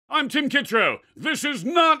I'm Tim Kittro. This is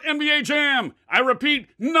not NBA Jam. I repeat,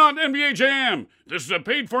 not NBA Jam. This is a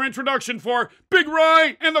paid-for introduction for Big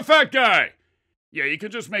Rye and the Fat Guy. Yeah, you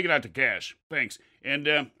could just make it out to cash. Thanks. And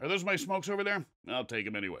are those my smokes over there? I'll take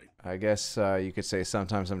them anyway. I guess you could say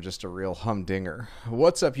sometimes I'm just a real humdinger.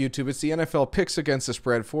 What's up, YouTube? It's the NFL Picks Against the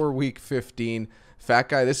Spread for Week 15. Fat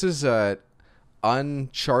Guy, this is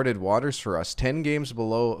uncharted waters for us. 10 games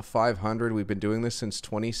below 500. We've been doing this since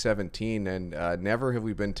 2017, and never have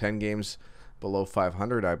we been 10 games below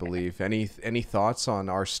 500, I believe. Any thoughts on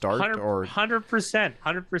our start?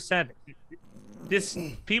 100%. This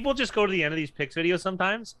people just go to the end of these picks videos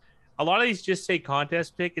sometimes. A lot of these just say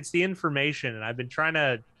contest pick. It's the information, and I've been trying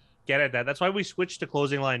to get at that. That's why we switched to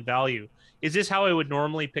closing line value. Is this how I would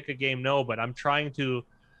normally pick a game? No, but I'm trying to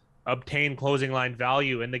obtain closing line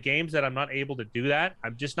value. And the games that I'm not able to do that,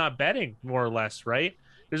 I'm just not betting, more or less, right?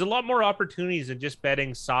 There's a lot more opportunities than just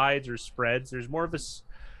betting sides or spreads. There's more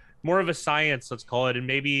of a science, let's call it, and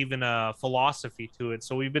maybe even a philosophy to it.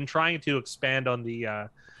 So we've been trying to expand on the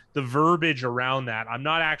verbiage around that. I'm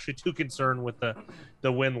not actually too concerned with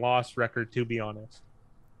the win-loss record, to be honest.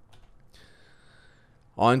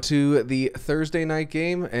 On to the Thursday night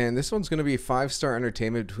game, and this one's going to be 5-star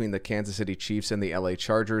entertainment between the Kansas City Chiefs and the LA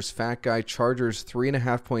Chargers. Fat Guy, Chargers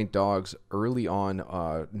 3.5-point dogs early on.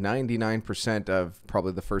 99% of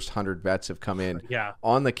probably the first 100 bets have come in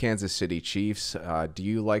on the Kansas City Chiefs. Do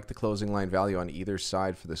you like the closing line value on either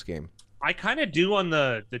side for this game? I kind of do on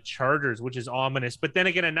the Chargers, which is ominous. But then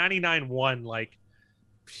again, a 99-1, like,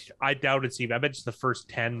 I doubt it's even. I bet it's the first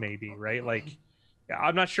 10 maybe, right? Like,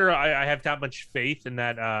 I'm not sure I have that much faith in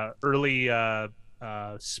that early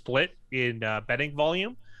split in betting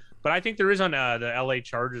volume. But I think there is on the LA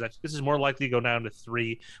Chargers. I think this is more likely to go down to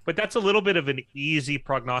 3. But that's a little bit of an easy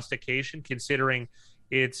prognostication considering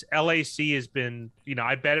it's LAC has been,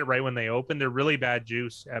 I bet it right when they open. They're really bad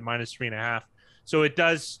juice at -3.5. So it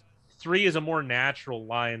does. 3 is a more natural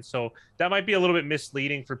line. So that might be a little bit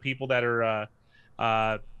misleading for people that are,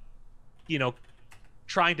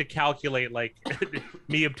 trying to calculate like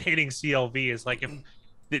me obtaining CLV is like if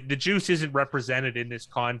the juice isn't represented in this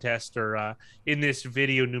contest or in this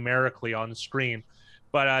video numerically on the screen.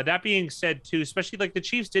 But that being said, too, especially like the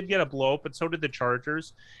Chiefs did get a blow up, but so did the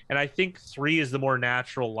Chargers. And I think 3 is the more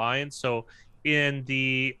natural line. So in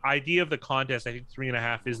the idea of the contest, I think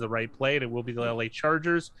 3.5 is the right play, and it will be the LA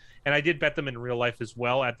Chargers. And I did bet them in real life as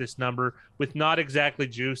well at this number with not exactly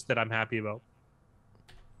juice that I'm happy about.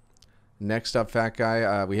 Next up, Fat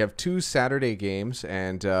Guy, we have 2 Saturday games,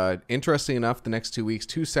 and interesting enough, the next 2 weeks,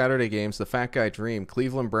 2 Saturday games, the Fat Guy dream.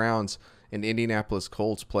 Cleveland Browns and Indianapolis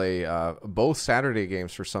Colts play both Saturday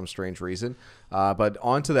games for some strange reason. But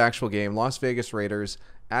on to the actual game, Las Vegas Raiders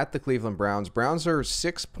at the Cleveland Browns. Browns are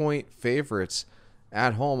 6-point favorites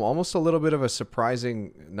at home, almost a little bit of a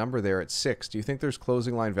surprising number there at 6. Do you think there's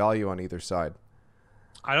closing line value on either side?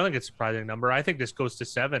 I don't think it's a surprising number. I think this goes to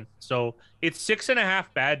 7. So it's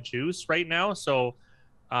 6.5 bad juice right now. So,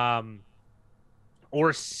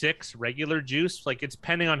 or 6 regular juice. Like, it's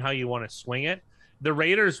depending on how you want to swing it. The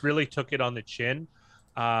Raiders really took it on the chin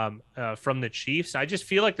from the Chiefs. I just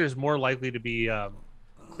feel like there's more likely to be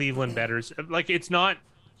Cleveland bettors. Like, it's not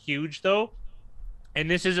huge though.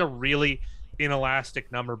 And this is a really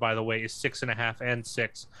inelastic number, by the way, is 6.5 and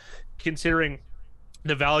 6, considering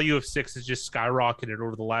the value of 6 has just skyrocketed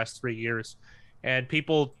over the last 3 years. And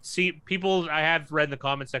people I have read in the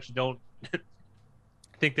comment section don't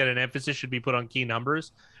think that an emphasis should be put on key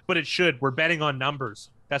numbers, but it should. We're betting on numbers.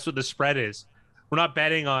 That's what the spread is. We're not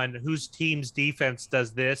betting on whose team's defense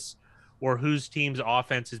does this or whose team's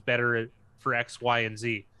offense is better for X, Y, and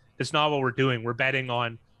Z. That's not what we're doing. We're betting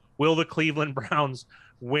on, will the Cleveland Browns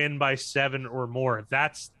win by 7 or more?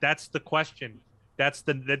 That's the question.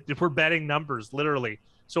 We're betting numbers, literally.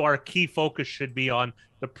 So our key focus should be on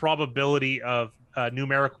the probability of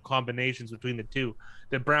numerical combinations between the two.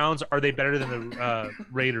 The Browns, are they better than the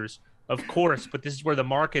Raiders? Of course, but this is where the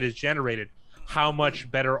market is generated. How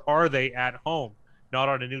much better are they at home, not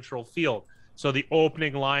on a neutral field? So the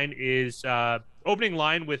opening line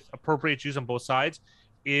with appropriate juice on both sides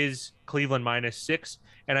is Cleveland -6,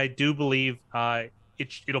 and I do believe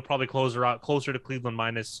it'll probably closer to Cleveland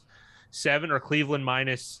 -7 or Cleveland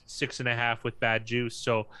 -6.5 with bad juice.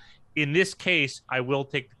 So in this case, I will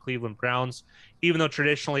take the Cleveland Browns, even though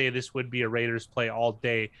traditionally this would be a Raiders play all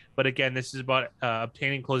day. But again, this is about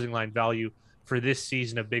obtaining closing line value for this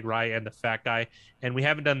season of Big Rye and the Fat Guy, and we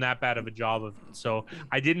haven't done that bad of a job of it. So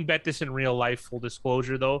I didn't bet this in real life, full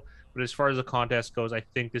disclosure though, but as far as the contest goes, I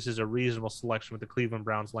think this is a reasonable selection with the Cleveland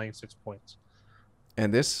Browns laying 6 points.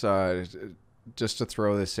 And this, just to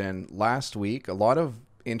throw this in, last week, a lot of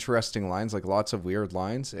interesting lines, like lots of weird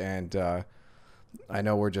lines. And I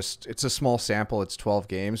know it's a small sample. It's 12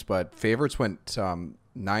 games, but favorites went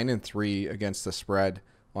 9-3 against the spread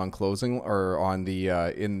on closing or on the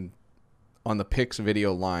on the picks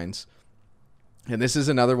video lines. And this is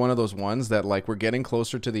another one of those ones that, like, we're getting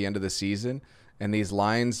closer to the end of the season, and these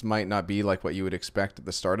lines might not be like what you would expect at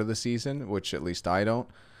the start of the season, which at least I don't.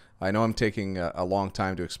 I know I'm taking a long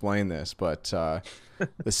time to explain this, but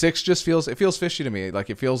the 6 just feels fishy to me. Like,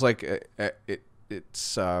 it feels like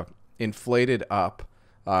it's inflated up,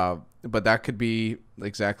 but that could be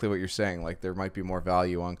exactly what you're saying. Like, there might be more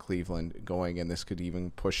value on Cleveland going, and this could even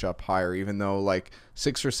push up higher, even though, like,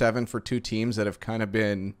 6 or 7 for two teams that have kind of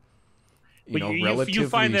been, relatively... You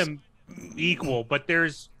find them equal, but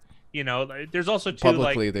there's also two,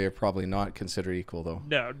 publicly, they are probably not considered equal, though.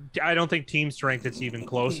 No, I don't think team strength is even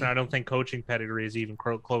close, and I don't think coaching pedigree is even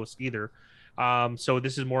close either. So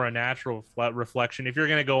this is more a natural reflection. If you're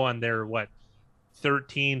going to go on their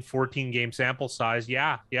 13, 14 game sample size,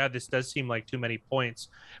 yeah, this does seem like too many points.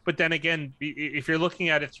 But then again, if you're looking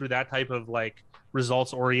at it through that type of like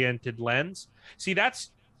results oriented lens, see,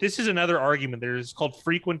 this is another argument. There's called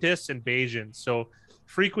frequentists and Bayesians. So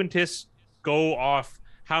frequentists go off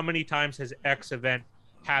how many times has X event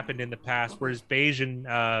happened in the past, whereas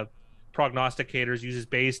Bayesian prognosticators uses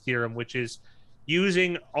Bayes' theorem, which is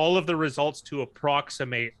using all of the results to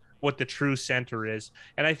approximate what the true center is.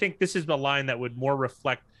 And I think this is the line that would more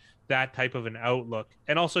reflect that type of an outlook.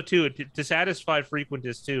 And also, too, to satisfy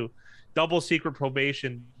frequentists, too, double secret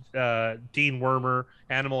probation, Dean Wormer,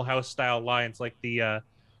 Animal House style lines like the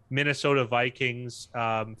Minnesota Vikings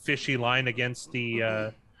fishy line against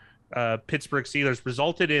the Pittsburgh Steelers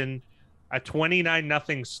resulted in a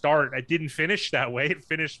 29-0 start. It didn't finish that way. It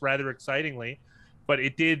finished rather excitingly, but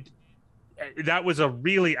it did. That was a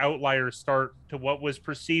really outlier start to what was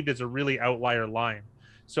perceived as a really outlier line.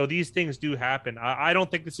 So these things do happen. I don't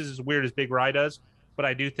think this is as weird as Big Rye does, but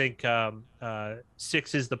I do think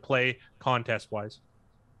 6 is the play contest-wise.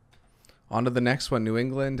 On to the next one. New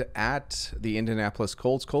England at the Indianapolis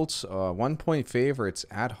Colts. Colts 1-point favorites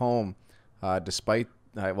at home, despite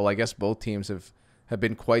I guess both teams have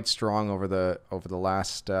been quite strong over the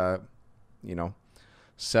last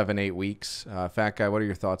 7-8 weeks. Fat Guy, what are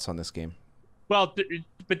your thoughts on this game? Well,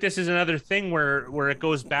 but this is another thing where it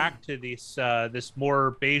goes back to this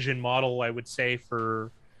more Bayesian model, I would say, for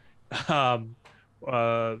rather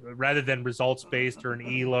than results based or an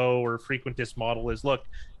ELO or frequentist model. Is look,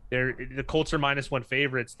 the Colts are -1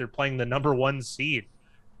 favorites. They're playing the number 1 seed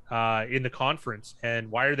in the conference, and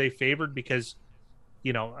why are they favored? Because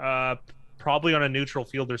probably on a neutral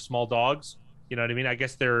field they're small dogs. You know what I mean? I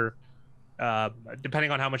guess they're. Depending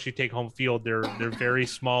on how much you take home field, they're very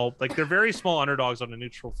small. Like, they're very small underdogs on a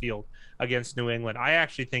neutral field against New England. I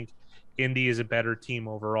actually think Indy is a better team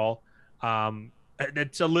overall.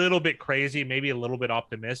 It's a little bit crazy, maybe a little bit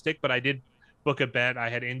optimistic, but I did book a bet. I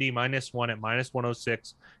had Indy -1 at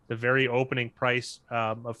 -106, the very opening price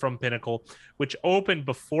from Pinnacle, which opened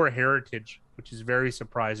before Heritage, which is very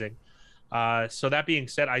surprising. So that being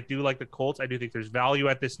said, I do like the Colts. I do think there's value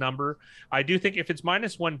at this number. I do think if it's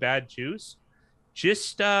 -1 bad juice,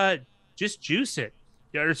 just juice it.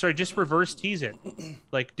 Or sorry, just reverse tease it.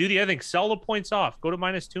 Like, do the other thing. Sell the points off. Go to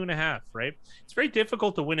 -2.5, right? It's very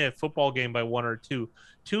difficult to win a football game by 1 or 2.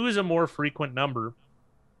 2 is a more frequent number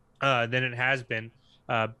than it has been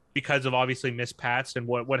because of obviously missed pats and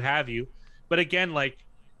what have you. But again, like,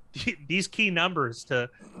 these key numbers to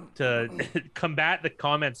combat the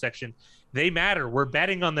comment section, they matter. We're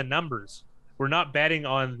betting on the numbers. We're not betting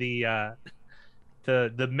on the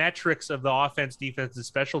metrics of the offense, defense, and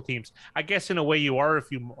special teams. I guess in a way you are if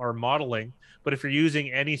you are modeling, but if you're using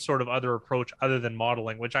any sort of other approach other than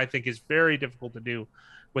modeling, which I think is very difficult to do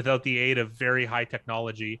without the aid of very high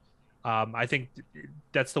technology, I think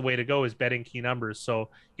that's the way to go, is betting key numbers. So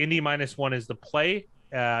Indy -1 is the play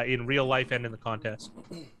in real life and in the contest.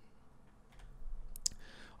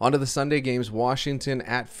 On to the Sunday games. Washington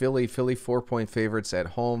at Philly. Philly 4-point favorites at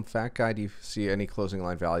home. Fat Guy, do you see any closing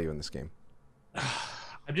line value in this game?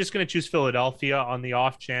 I'm just going to choose Philadelphia on the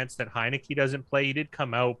off chance that Heineke doesn't play. He did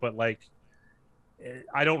come out, but like,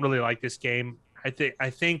 I don't really like this game. I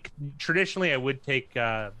think traditionally I would take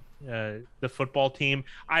the football team.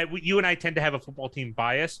 You and I tend to have a football team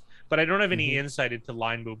bias, but I don't have any insight into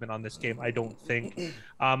line movement on this game, I don't think.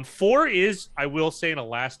 4 is, I will say, an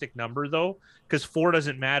elastic number though, because 4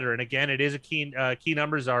 doesn't matter. And again, it is a key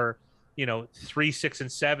numbers are 3, 6,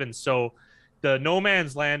 and 7. So the no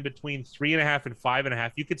man's land between 3.5 and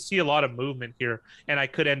 5.5, you could see a lot of movement here, and I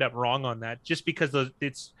could end up wrong on that just because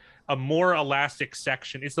it's a more elastic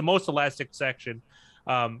section. It's the most elastic section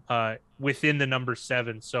within the number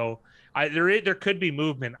 7. So there could be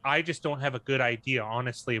movement. I just don't have a good idea,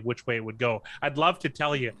 honestly, of which way it would go. I'd love to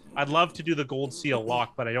tell you. I'd love to do the gold seal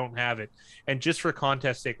lock, but I don't have it. And just for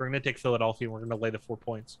contest sake, we're going to take Philadelphia and we're going to lay the 4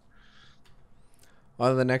 points.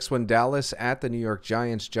 On the next one, Dallas at the New York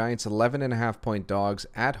Giants. Giants 11.5-point dogs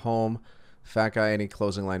at home. Fat Guy, any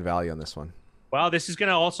closing line value on this one? Well, this is going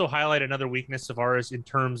to also highlight another weakness of ours in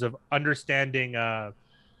terms of understanding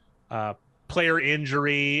player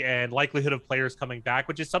injury and likelihood of players coming back,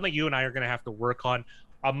 which is something you and I are going to have to work on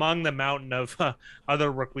among the mountain of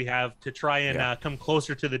other work we have to try and come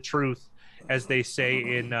closer to the truth, as they say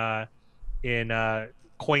in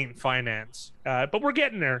quaint finance. But we're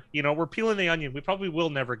getting there. You know, we're peeling the onion. We probably will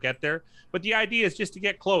never get there, but the idea is just to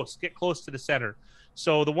get close to the center.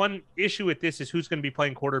 So the one issue with this is who's going to be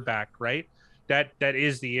playing quarterback, right? That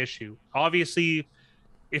is the issue. Obviously,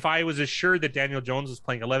 if I was assured that Daniel Jones was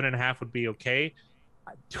playing 11.5 would be okay,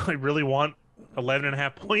 do I really want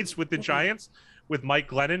 11.5 points with the Giants with Mike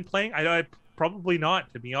Glennon playing? I probably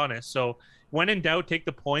not, to be honest. So when in doubt, take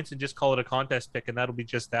the points and just call it a contest pick, and that'll be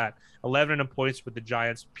just that. 11 points with the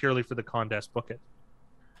Giants purely for the contest. Book it.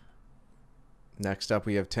 Next up,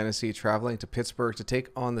 we have Tennessee traveling to Pittsburgh to take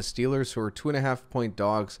on the Steelers, who are 2.5-point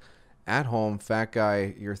dogs at home. Fat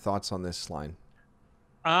Guy, your thoughts on this line?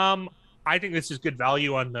 I think this is good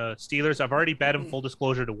value on the Steelers. I've already bet them, full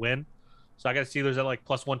disclosure, to win. So I got Steelers at like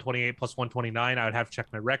plus 128, plus 129. I would have to check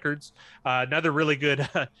my records. Another really good,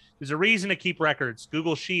 there's a reason to keep records,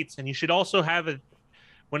 Google Sheets. And you should also have it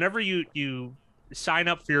whenever you sign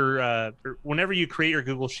up for your, whenever you create your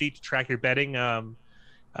Google Sheet to track your betting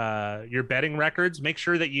records, make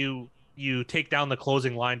sure that you take down the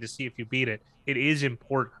closing line to see if you beat it. It is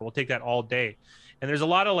important. We'll take that all day. And there's a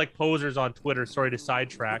lot of like posers on Twitter, sorry to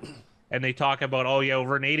sidetrack, and they talk about, oh yeah,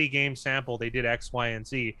 over an 80 game sample, they did X, Y, and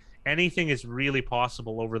Z. Anything is really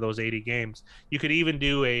possible over those 80 games. You could even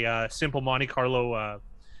do a simple Monte Carlo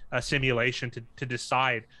simulation to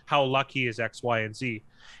decide how lucky is X, Y, and Z.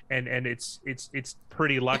 And it's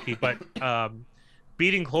pretty lucky, but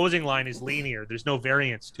beating closing line is linear. There's no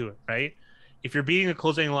variance to it, right? If you're beating a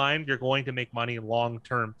closing line, you're going to make money long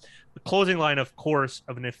term. The closing line, of course,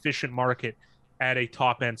 of an efficient market at a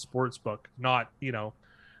top end sports book, not,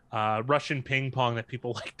 Russian ping pong that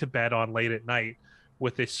people like to bet on late at night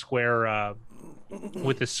with a square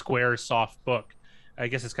soft book. I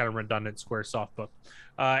guess it's kind of redundant, square soft book.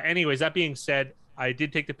 Anyways, that being said, I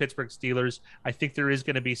did take the Pittsburgh Steelers. I think there is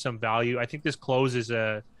going to be some value. I think this close is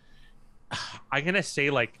I'm going to say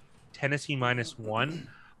like Tennessee -1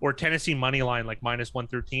 or Tennessee money line, like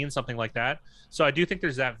 -113, something like that. So I do think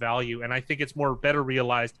there's that value, and I think it's better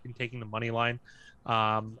realized in taking the money line.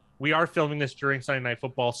 We are filming this during Sunday Night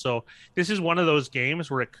Football, so this is one of those games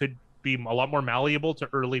where it could be a lot more malleable to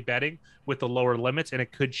early betting with the lower limits, and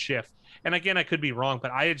it could shift. And again, I could be wrong,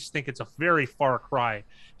 but I just think it's a very far cry,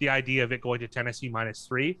 the idea of it going to Tennessee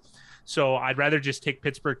 -3. So I'd rather just take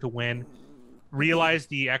Pittsburgh to win, realize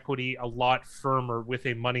the equity a lot firmer with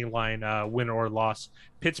a money line win or loss.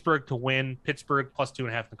 Pittsburgh to win, Pittsburgh plus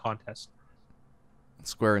 2.5 in the contest.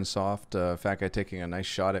 Square and soft. Fat Guy taking a nice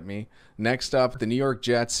shot at me. Next up, the New York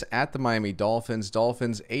Jets at the Miami Dolphins.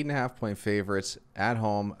 Dolphins 8.5-point favorites at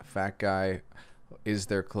home. Fat Guy, is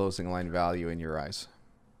their closing line value in your eyes?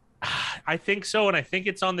 I think so, and I think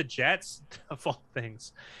it's on the Jets of all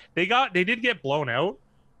things. They did get blown out,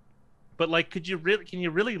 but like, can you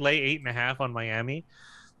really lay 8.5 on Miami?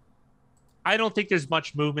 I don't think there's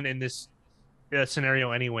much movement in this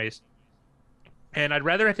scenario, anyways. And I'd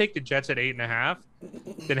rather take the Jets at 8.5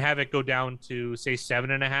 than have it go down to say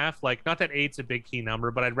 7.5. Like, not that 8's a big key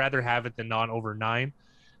number, but I'd rather have it than not over 9.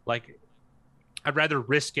 Like, I'd rather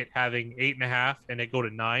risk it having 8.5 and it go to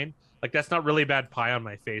 9. Like, that's not really a bad pie on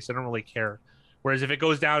my face. I don't really care. Whereas if it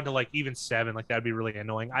goes down to like even 7, like that'd be really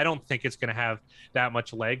annoying. I don't think it's going to have that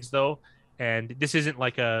much legs though. And this isn't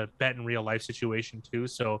like a bet in real life situation too.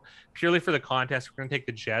 So purely for the contest, we're going to take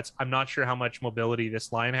the Jets. I'm not sure how much mobility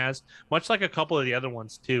this line has, much like a couple of the other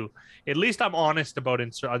ones too. At least I'm honest about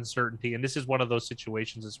uncertainty. And this is one of those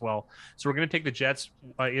situations as well. So we're going to take the Jets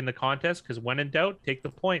in the contest because when in doubt, take the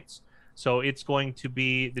points. So it's going to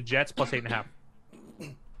be the Jets plus 8.5.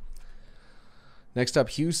 Next up,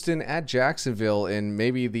 Houston at Jacksonville in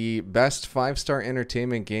maybe the best 5-star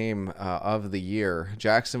entertainment game of the year.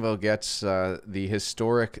 Jacksonville gets the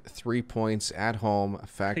historic 3 points at home.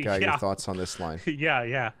 Fat Guy, your thoughts on this line?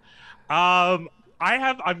 Yeah. I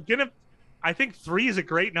think 3 is a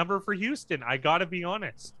great number for Houston. I got to be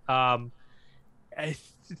honest. The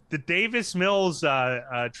Davis Mills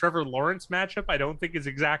Trevor Lawrence matchup, I don't think is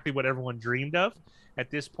exactly what everyone dreamed of. At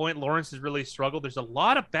this point, Lawrence has really struggled. There's a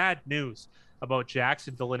lot of bad news about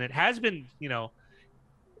Jacksonville, and it has been,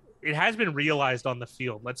 it has been realized on the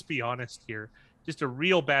field. Let's be honest here. Just a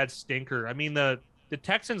real bad stinker. I mean, the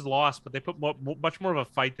Texans lost, but they put much more of a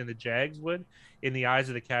fight than the Jags would in the eyes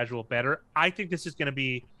of the casual bettor. I think this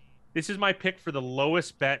is my pick for the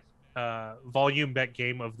lowest bet, volume bet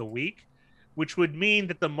game of the week, which would mean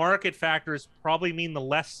that the market factors probably mean the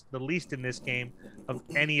least in this game of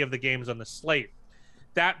any of the games on the slate.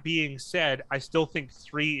 That being said, I still think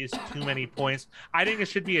 3 is too many points. I think it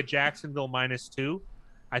should be a Jacksonville -2.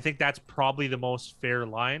 I think that's probably the most fair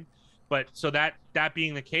line. But so that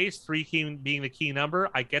being the case, 3 being the key number,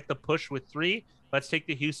 I get the push with 3. Let's take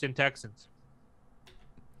the Houston Texans.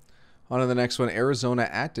 On to the next one, Arizona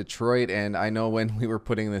at Detroit. And I know when we were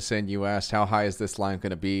putting this in, you asked how high is this line going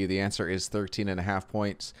to be? The answer is 13.5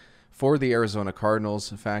 points for the Arizona Cardinals.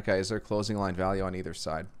 Fat Guy, is there closing line value on either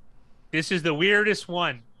side? This is the weirdest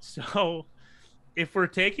one. So if we're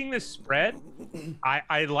taking the spread,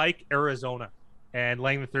 I like Arizona and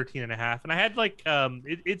laying the 13.5. And I had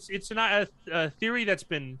it's not a theory that's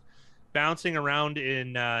been bouncing around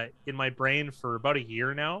in my brain for about a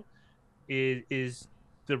year now. Is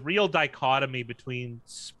the real dichotomy between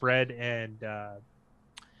spread and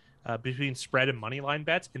money line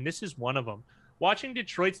bets, and this is one of them. Watching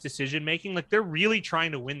Detroit's decision making, like they're really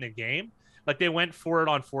trying to win the game. Like they went for it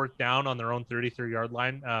on 4th down on their own 33-yard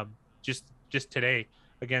line just today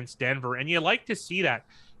against Denver, and you like to see that.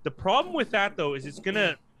 The problem with that, though, is it's going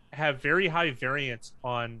to have very high variance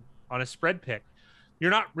on a spread pick. You're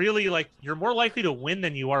not really you're more likely to win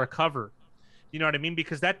than you are cover. You know what I mean?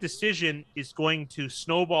 Because that decision is going to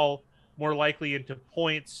snowball more likely into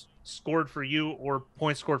points scored for you or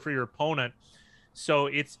points scored for your opponent. So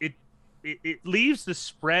it leaves the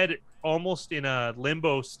spread almost in a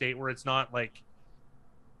limbo state where it's not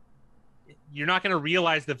you're not going to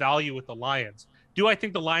realize the value with the Lions. Do I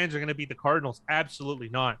think the Lions are going to beat the Cardinals? Absolutely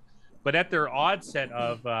not. But at their odd set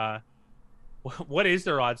of what is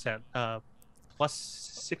their odd set? Plus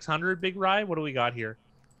 600, Big Rye? What do we got here?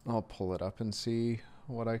 I'll pull it up and see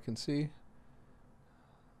what I can see.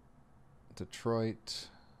 Detroit.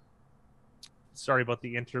 Sorry about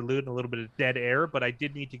the interlude and a little bit of dead air, but I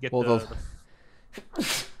did need to get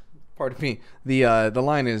Pardon me. The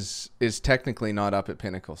line is technically not up at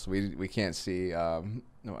Pinnacle, so we can't see.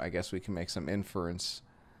 No, I guess we can make some inference.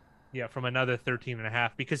 Yeah, from another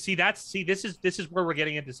 13.5. Because this is where we're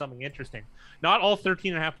getting into something interesting. Not all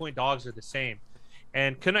 13.5 point dogs are the same.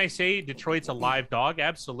 And can I say Detroit's a live dog?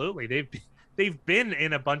 Absolutely. They've been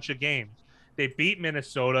in a bunch of games. They beat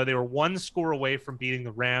Minnesota. They were 1 score away from beating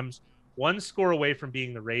the Rams, 1 score away from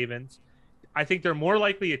beating the Ravens. I think they're more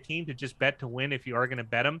likely a team to just bet to win if you are going to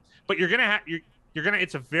bet them. But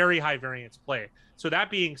it's a very high variance play. So that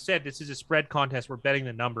being said, this is a spread contest. We're betting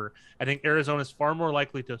the number. I think Arizona's far more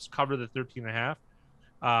likely to cover the 13.5.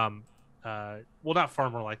 Well, not far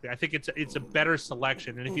more likely. I think it's a better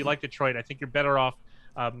selection. And if you like Detroit, I think you're better off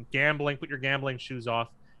gambling. Put your gambling shoes off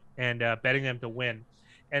and betting them to win.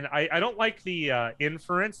 And I don't like the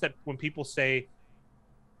inference that when people say,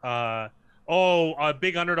 a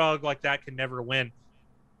big underdog like that can never win.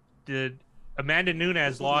 Amanda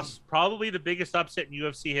Nunes lost probably the biggest upset in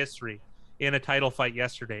UFC history in a title fight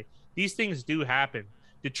yesterday. These things do happen.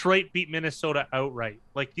 Detroit beat Minnesota outright.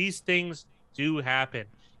 Like, these things do happen.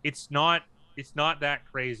 It's not that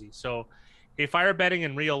crazy. So if I were betting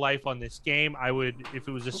in real life on this game, I would, if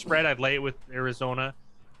it was a spread, I'd lay it with Arizona.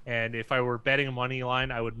 And if I were betting a money line,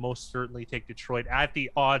 I would most certainly take Detroit at the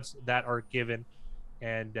odds that are given.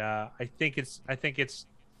 And I think it's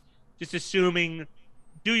just assuming,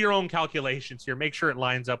 do your own calculations here. Make sure it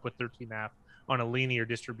lines up with 13.5 on a linear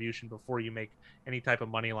distribution before you make any type of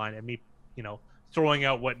money line. And me, throwing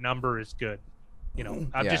out what number is good.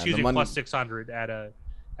 I'm just using plus 600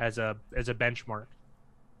 as a benchmark.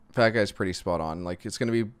 That guy's pretty spot on. Like, it's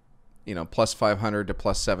going to be, plus 500 to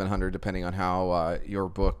plus 700 depending on how your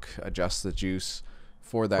book adjusts the juice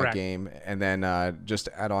for that Correct. game. And then just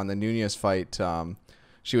to add on the Nunez fight,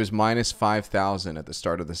 she was minus 5,000 at the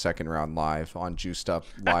start of the second round live on Juiced Up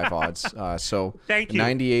live odds. So thank you.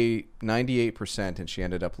 98%, and she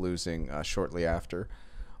ended up losing shortly after.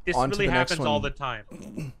 This really happens all the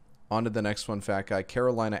time. On to the next one, Fat Guy.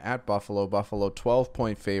 Carolina at Buffalo. Buffalo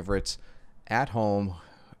 12-point favorites at home.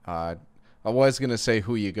 I was going to say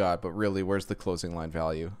who you got, but really, where's the closing line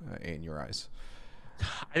value in your eyes?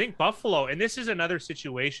 I think Buffalo, and this is another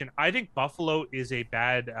situation. I think Buffalo is a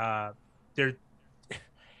bad.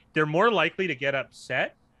 They're more likely to get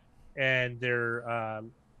upset, and they're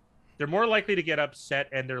more likely to get upset,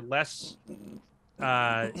 and they're less,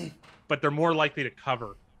 but they're more likely to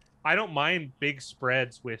cover. I don't mind big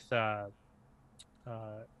spreads with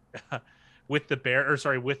with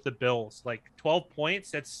the with the Bills. Like 12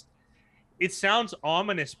 points, it sounds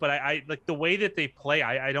ominous, but I like the way that they play.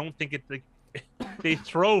 I don't think they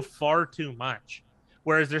throw far too much,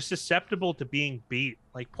 whereas they're susceptible to being beat.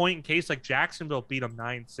 Like point in case, like Jacksonville beat them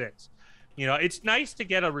 9-6. You know, it's nice to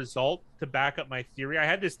get a result to back up my theory. I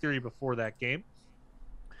had this theory before that game,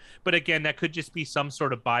 but again, that could just be some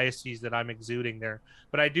sort of biases that I'm exuding there.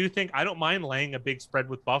 But I do think I don't mind laying a big spread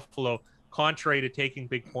with Buffalo, contrary to taking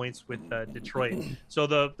big points with Detroit. So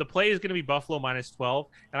the play is going to be Buffalo -12,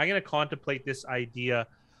 and I'm going to contemplate this idea.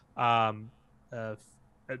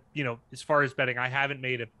 You know, as far as betting, I haven't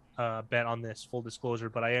made a bet on this, full disclosure,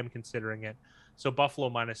 but I am considering it. So Buffalo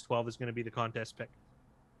 -12 is going to be the contest pick.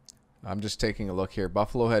 I'm just taking a look here.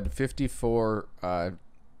 Buffalo had 54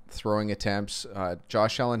 throwing attempts.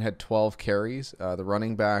 Josh Allen had 12 carries. The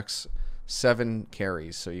running backs 7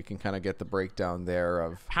 carries. So you can kind of get the breakdown there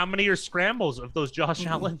of how many are scrambles of those Josh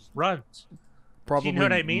Allen runs. Probably you know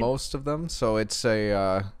what I mean? Most of them. So it's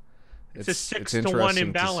a 6-1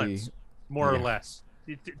 imbalance, more or less.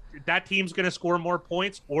 That team's going to score more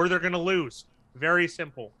points, or they're going to lose. Very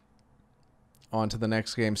simple. On to the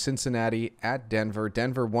next game, Cincinnati at Denver.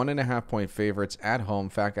 Denver 1.5-point favorites at home.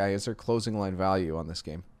 Fat Guy, is there closing line value on this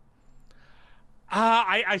game?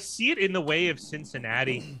 I see it in the way of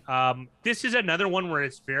Cincinnati. This is another one where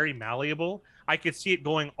it's very malleable. I could see it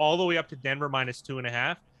going all the way up to Denver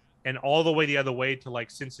 -2.5 and all the way the other way to like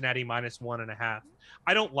Cincinnati -1.5.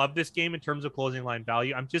 I don't love this game in terms of closing line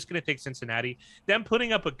value. I'm just going to take Cincinnati. Them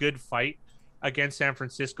putting up a good fight against San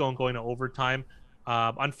Francisco and going to overtime.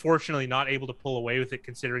 Unfortunately, not able to pull away with it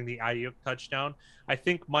considering the Ayuk touchdown. I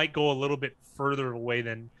think might go a little bit further away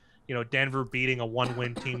than, you know, Denver beating a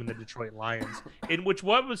 1-win team in the Detroit Lions, in which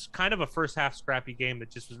what was kind of a first half scrappy game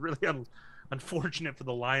that just was really unfortunate for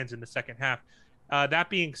the Lions in the second half. That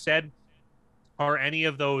being said, are any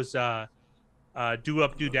of those do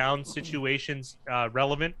up, do down situations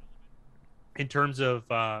relevant in terms of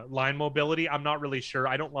line mobility? I'm not really sure.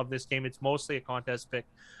 I don't love this game. It's mostly a contest pick.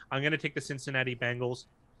 I'm going to take the Cincinnati Bengals,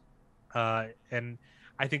 and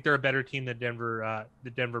I think they're a better team than the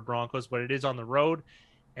Denver Broncos, but it is on the road,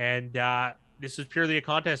 and this is purely a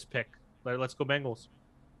contest pick. Let's go Bengals.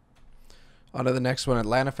 On to the next one,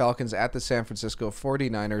 Atlanta Falcons at the San Francisco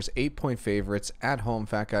 49ers, 8-point favorites at home.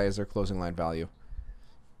 Fat Guy, is their closing line value?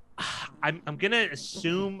 I'm going to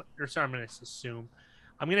assume, I'm going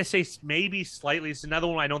to say maybe slightly. It's another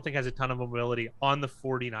one I don't think has a ton of mobility on the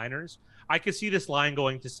 49ers. I could see this line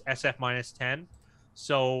going to SF -10.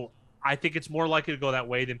 So I think it's more likely to go that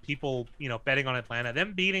way than people, you know, betting on Atlanta.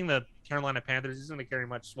 Them beating the Carolina Panthers isn't going to carry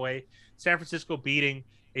much sway. San Francisco beating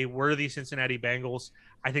a worthy Cincinnati Bengals,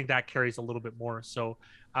 I think that carries a little bit more. So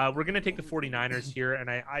we're going to take the 49ers here, and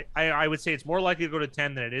I would say it's more likely to go to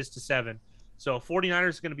 10 than it is to 7. So 49ers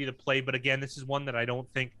is going to be the play, but again, this is one that I don't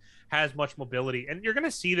think has much mobility. And you're going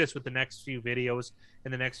to see this with the next few videos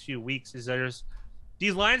in the next few weeks, is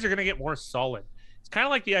these lines are going to get more solid. It's kind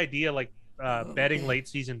of like the idea, like betting late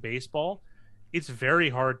season baseball. It's very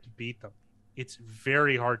hard to beat them. It's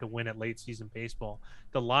very hard to win at late season baseball.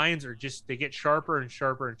 The lines are they get sharper and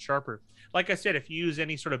sharper and sharper. Like I said, if you use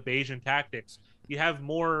any sort of Bayesian tactics, you have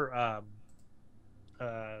more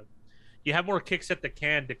kicks at the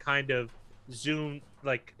can to kind of zone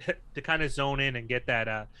in and get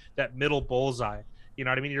that middle bullseye. You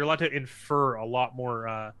know what I mean? You're allowed to infer a lot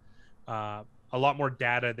more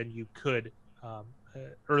data than you could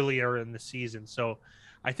earlier in the season. So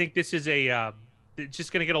I think this is it's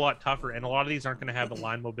just going to get a lot tougher, and a lot of these aren't going to have the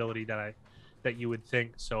line mobility that you would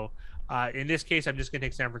think. So in this case, I'm just going to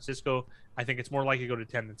take San Francisco. I think it's more likely to go to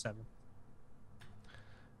 10 than 7.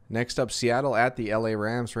 Next up, Seattle at the LA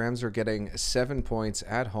Rams. Rams are getting 7 points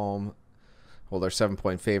at home. Well, they're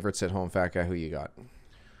 7-point favorites at home. Fat Guy, who you got?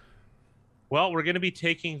 Well, we're going to be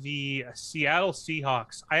taking the Seattle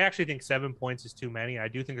Seahawks. I actually think 7 points is too many. I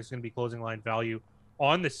do think there's going to be closing line value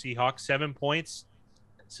on the Seahawks. 7 points.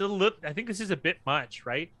 So I think this is a bit much,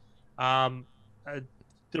 right? The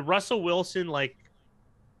Russell Wilson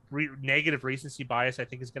negative recency bias, I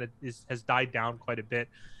think has died down quite a bit,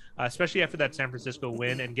 especially after that San Francisco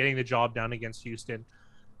win and getting the job done against Houston.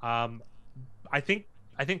 I think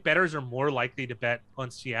bettors are more likely to bet on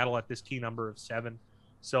Seattle at this key number of 7.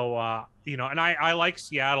 So, and I like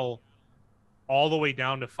Seattle all the way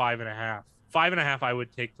down to 5.5. 5.5, I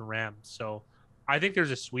would take the Rams. So I think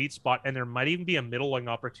there's a sweet spot, and there might even be a middling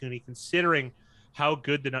opportunity considering how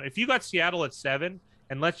good if you got Seattle at 7,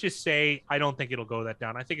 and let's just say I don't think it'll go that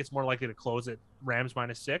down. I think it's more likely to close at Rams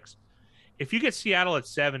 -6. If you get Seattle at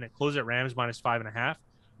 7, it closes at Rams -5.5.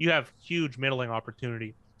 You have huge middling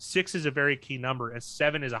opportunity. 6 is a very key number, and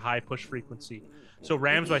 7 is a high push frequency. So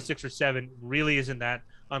Rams by 6 or 7 really isn't that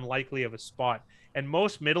unlikely of a spot. And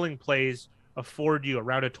most middling plays afford you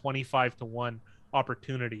around a 25-1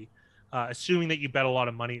 opportunity, assuming that you bet a lot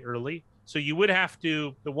of money early. So you would have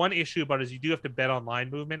to, the one issue about it is you do have to bet on line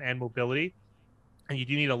movement and mobility, and you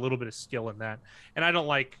do need a little bit of skill in that. And I don't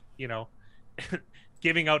like,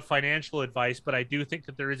 giving out financial advice, but I do think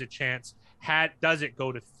that there is a chance. Does it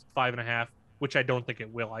go to 5.5, which I don't think it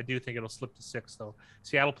will. I do think it'll slip to 6 though.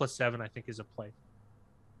 Seattle plus 7, I think, is a play.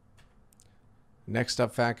 Next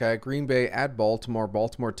up, Fat Guy, Green Bay at Baltimore.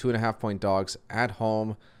 Baltimore 2.5-point dogs at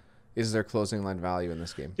home. Is there closing line value in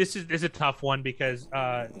this game? This is a tough one because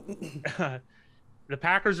the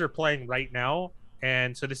Packers are playing right now,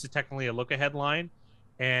 and so this is technically a look-ahead line.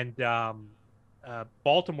 And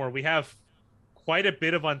Baltimore, we have quite a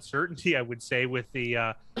bit of uncertainty, I would say, with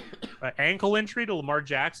the ankle injury to Lamar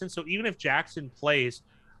Jackson. So even if Jackson plays,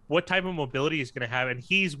 what type of mobility he's going to have? And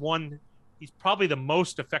he's probably the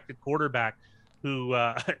most affected quarterback who,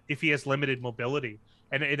 if he has limited mobility,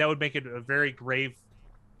 and that would make it a very grave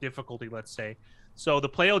difficulty, let's say. So the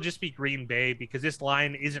play will just be Green Bay because this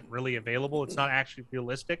line isn't really available. It's not actually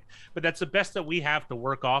realistic, but that's the best that we have to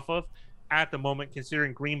work off of at the moment,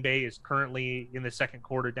 considering Green Bay is currently in the second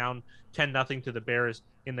quarter down 10-0 to the Bears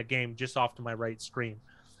in the game just off to my right screen.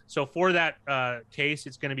 So for that case,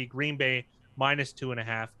 it's going to be Green Bay minus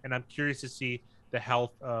 2.5, and I'm curious to see the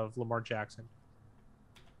health of Lamar Jackson.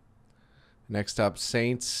 Next up,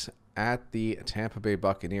 Saints at the Tampa Bay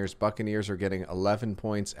Buccaneers. Buccaneers are getting 11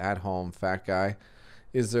 points at home. Fat Guy,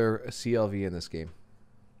 is there a CLV in this game?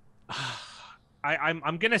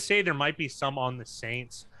 I'm going to say there might be some on the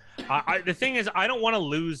Saints. The thing is, I don't want to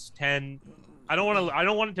lose 10. I don't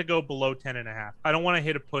want it to go below 10.5. I don't want to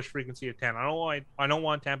hit a push frequency of 10. I don't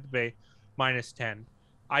want Tampa Bay minus 10.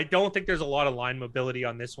 I don't think there's a lot of line mobility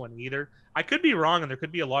on this one either. I could be wrong, and there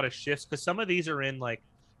could be a lot of shifts because some of these are in like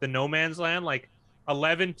the no man's land. Like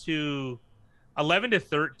 11 to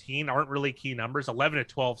 13 aren't really key numbers. 11 to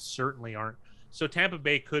 12 certainly aren't. So Tampa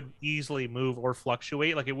Bay could easily move or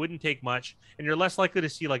fluctuate. Like it wouldn't take much, and you're less likely to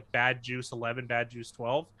see like bad juice 11, bad juice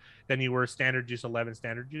 12 than you were standard juice 11,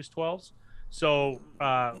 standard juice 12s. So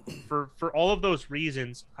for all of those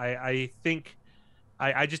reasons, I think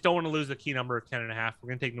I just don't want to lose the key number of 10.5. We're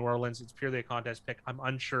going to take New Orleans. It's purely a contest pick. I'm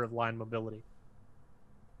unsure of line mobility.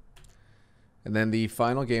 And then the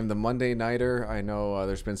final game, the Monday Nighter. I know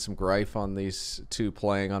there's been some gripe on these two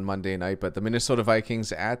playing on Monday night, but the Minnesota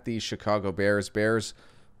Vikings at the Chicago Bears. Bears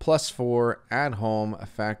 +4 at home.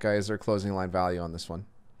 Fat Guy, is there closing line value on this one?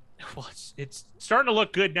 Well, it's starting to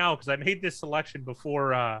look good now because I made this selection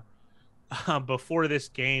before this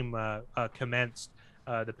game commenced.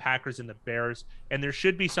 The Packers and the Bears, and there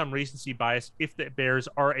should be some recency bias if the Bears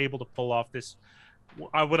are able to pull off this,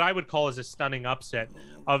 what I would call as a stunning upset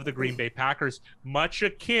of the Green Bay Packers, much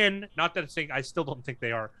akin, not that I'm saying I still don't think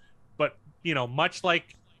they are, but much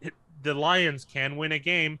like the Lions can win a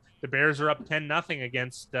game, the Bears are up 10-0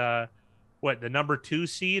 against the number 2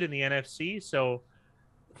 seed in the NFC. So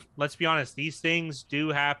let's be honest, these things do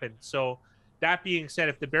happen. So that being said,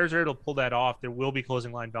 if the Bears are able to pull that off, there will be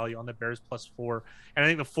closing line value on the Bears +4. And I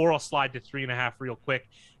think the 4 will slide to 3.5 real quick.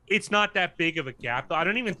 It's not that big of a gap, though. I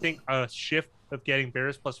don't even think a shift of getting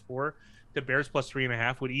Bears +4 to Bears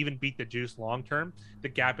 +3.5 would even beat the juice long term, the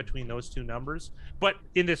gap between those two numbers. But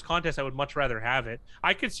in this contest, I would much rather have it.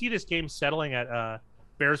 I could see this game settling at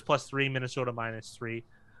Bears +3, Minnesota -3,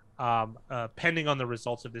 pending on the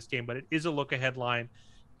results of this game. But it is a look-ahead line.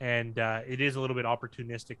 And it is a little bit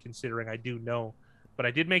opportunistic considering I do know. But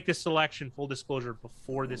I did make this selection, full disclosure,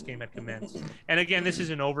 before this game had commenced. And again, this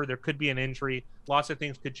isn't over. There could be an injury. Lots of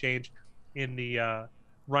things could change in the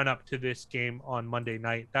run-up to this game on Monday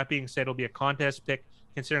night. That being said, it'll be a contest pick,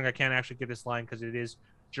 considering I can't actually get this line because it is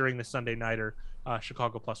during the Sunday Nighter,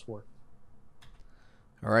 Chicago +4.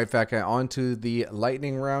 All right, Fat Guy, on to the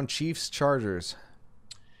lightning round. Chiefs, Chargers.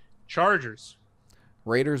 Chargers.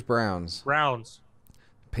 Raiders, Browns. Browns.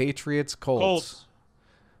 Patriots, Colts.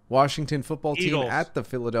 Washington football team Eagles. at the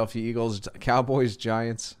Philadelphia Eagles. Cowboys,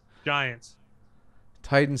 Giants. Giants.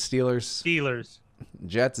 Titans, Steelers. Steelers.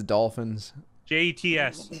 Jets, Dolphins.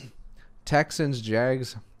 JETS. Texans,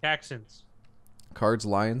 Jags. Texans. Cards,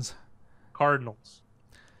 Lions. Cardinals.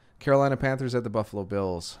 Carolina Panthers at the Buffalo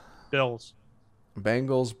Bills. Bills.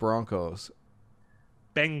 Bengals, Broncos.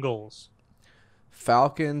 Bengals.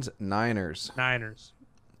 Falcons, Niners. Niners.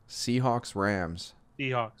 Seahawks, Rams.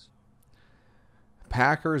 Seahawks.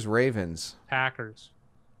 Packers, Ravens. Packers.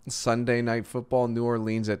 Sunday Night Football, New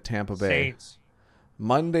Orleans at Tampa Bay. Saints.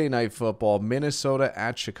 Monday Night Football, Minnesota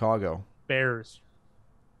at Chicago. Bears.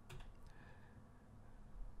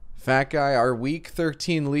 Fat Guy, our Week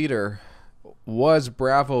 13 leader was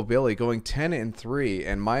Bravo Billy, going 10-3,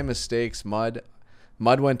 and my mistakes, Mud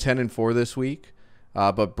went 10-4 this week,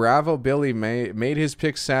 but Bravo Billy made his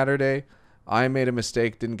pick Saturday. I made a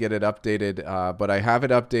mistake, didn't get it updated, but I have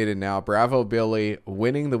it updated now. Bravo Billy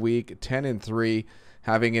winning the week 10-3,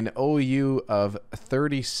 having an OU of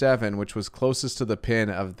 37, which was closest to the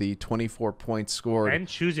pin of the 24 points scored. And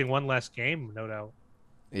choosing one less game, no doubt.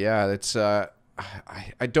 Yeah, it's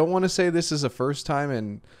I don't want to say this is a first time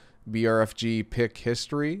in BRFG pick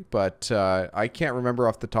history, but I can't remember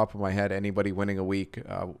off the top of my head anybody winning a week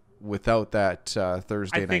without that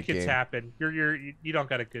Thursday night game. I think it's happened. You don't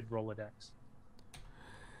got a good Rolodex.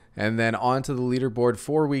 And then on to the leaderboard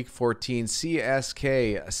for Week 14.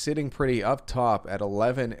 CSK sitting pretty up top at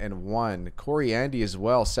 11-1. Corey Andy as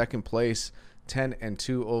well, second place,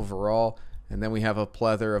 10-2 overall. And then we have a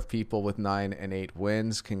plethora of people with 9 and 8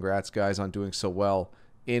 wins. Congrats, guys, on doing so well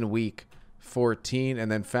in Week 14.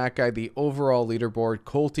 And then Fat Guy, the overall leaderboard,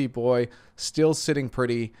 Colty Boy, still sitting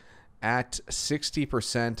pretty at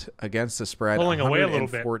 60% against the spread. Pulling away a little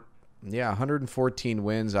bit. Yeah, 114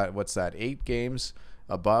 wins. What's that? 8 games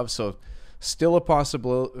above. So still a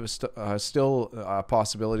possibility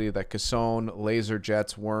that Cassone, Laser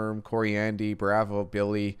Jets, Worm, Corey Andy, Bravo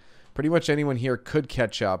Billy, pretty much anyone here could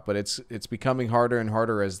catch up, but it's becoming harder and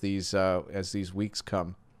harder as these weeks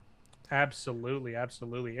come. Absolutely.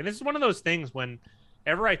 And this is one of those things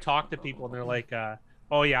whenever I talk to people and they're like,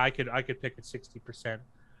 "Oh yeah, I could pick at 60%."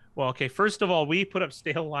 Well, okay. First of all, we put up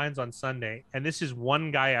stale lines on Sunday, and this is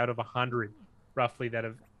one guy out of 100, roughly, that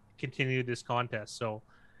have continued this contest. So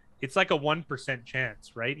it's like a 1%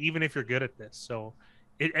 chance, right? Even if you're good at this. So,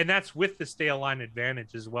 and that's with the stale line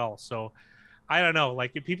advantage as well. So I don't know.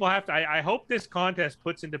 Like, if people have to, I hope this contest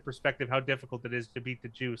puts into perspective how difficult it is to beat the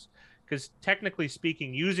juice. Because technically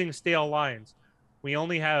speaking, using stale lines, we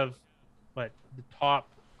only have the top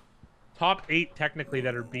 8 technically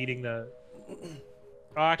that are beating the.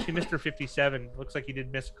 Oh, actually, Mr. 57 looks like he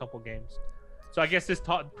did miss a couple games. So I guess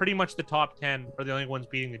pretty much the top 10 are the only ones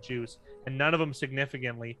beating the juice, and none of them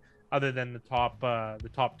significantly, other than the top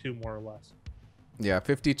 2 more or less. Yeah,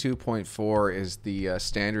 52.4 is the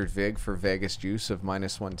standard VIG for Vegas Juice of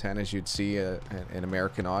 -110, as you'd see in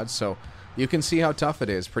American odds. So you can see how tough it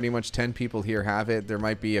is. Pretty much 10 people here have it. There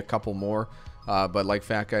might be a couple more, but like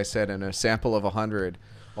Fat Guy said, in a sample of 100,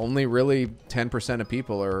 only really 10% of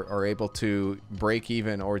people are able to break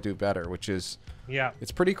even or do better, which is, yeah,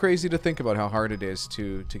 it's pretty crazy to think about how hard it is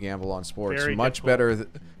to gamble on sports. Very much difficult.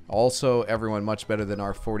 better. Also, everyone much better than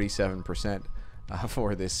our 47%.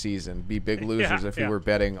 For this season. Be big losers if we were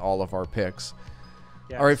betting all of our picks.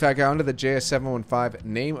 Yes. All right, Fat Guy, on to the JS715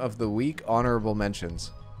 name of the week, honorable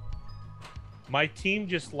mentions. My team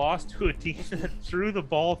just lost to a team that threw the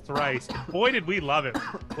ball thrice. Boy, did we love it.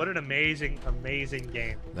 What an amazing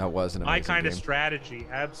game. That was an amazing My kind game. of strategy,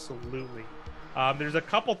 absolutely. There's a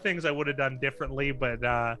couple things I would have done differently, but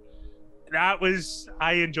I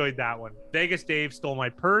enjoyed that one. Vegas Dave stole my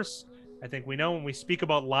purse. I think we know when we speak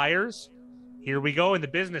about liars, here we go in the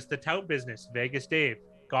business, the tout business. Vegas Dave,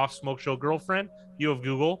 Goff Smoke Show girlfriend. You have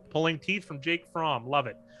Google. Pulling teeth from Jake Fromm. Love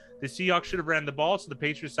it. The Seahawks should have ran the ball, so the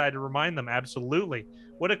Patriots decided to remind them. Absolutely.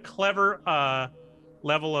 What a clever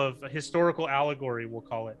level of historical allegory, we'll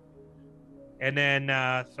call it. And then,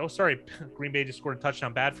 Green Bay just scored a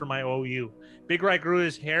touchdown. Bad for my OU. Big Ry grew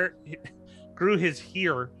his hair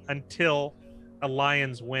until a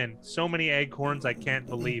Lions win. So many acorns, I can't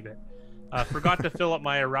believe it. Forgot to fill up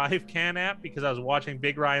my Arrive Can app because I was watching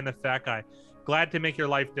Big Ry and the Fat Guy. Glad to make your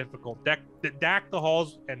life difficult. Dak the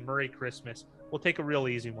Halls and Merry Christmas. We'll take a real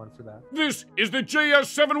easy one for that. This is the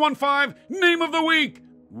JS715 Name of the Week.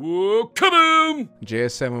 Whoa, kaboom!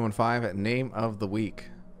 JS715 name of the week.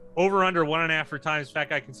 Over under 1.5 for times.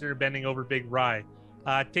 Fat Guy considered bending over Big Ry.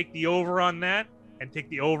 Take the over on that and take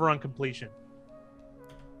the over on completion.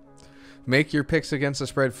 Make your picks against the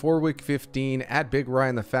spread for Week 15 at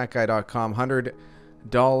BigRyanTheFatGuy.com.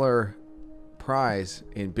 $100 prize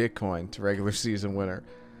in Bitcoin to regular season winner.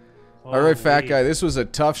 All right, Fat Guy, this was a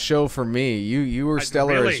tough show for me. You were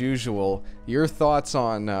stellar as usual. Your thoughts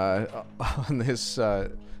on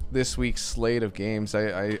this week's slate of games?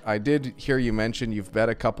 I did hear you mention you've bet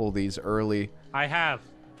a couple of these early. I have.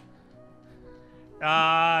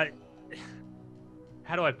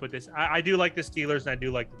 How do I put this? I do like the Steelers and I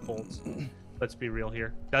do like the Colts. Let's be real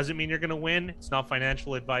here. Doesn't mean you're going to win. It's not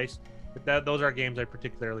financial advice. But those are games I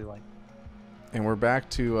particularly like. And we're back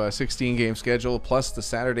to a 16-game schedule plus the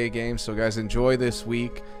Saturday game. So, guys, enjoy this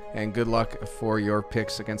week and good luck for your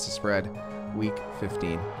picks against the spread Week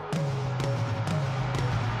 15.